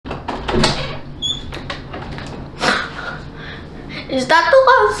Is that the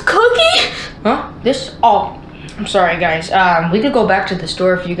last cookie? Huh? This? Oh, I'm sorry, guys. We could go back to the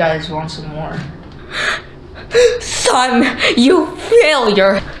store if you guys want some more. Son, you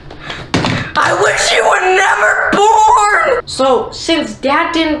failure. I wish you were never born! So, since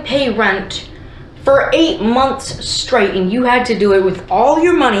Dad didn't pay rent for 8 months straight and you had to do it with all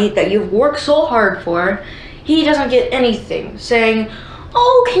your money that you've worked so hard for, he doesn't get anything, saying,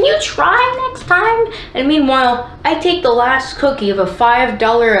 oh, can you try next time? And meanwhile, I take the last cookie of a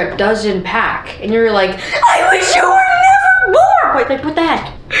 $5 a dozen pack, and you're like, I wish you were never born! Wait, like, what the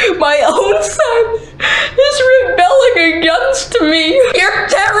heck? My own son is rebelling against me. You're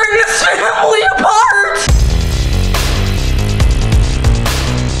tearing this family apart!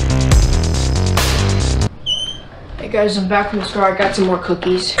 Hey guys, I'm back from the store. I got some more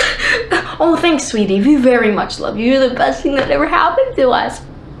cookies. Oh, thanks, sweetie. We very much love you. You're the best thing that ever happened to us.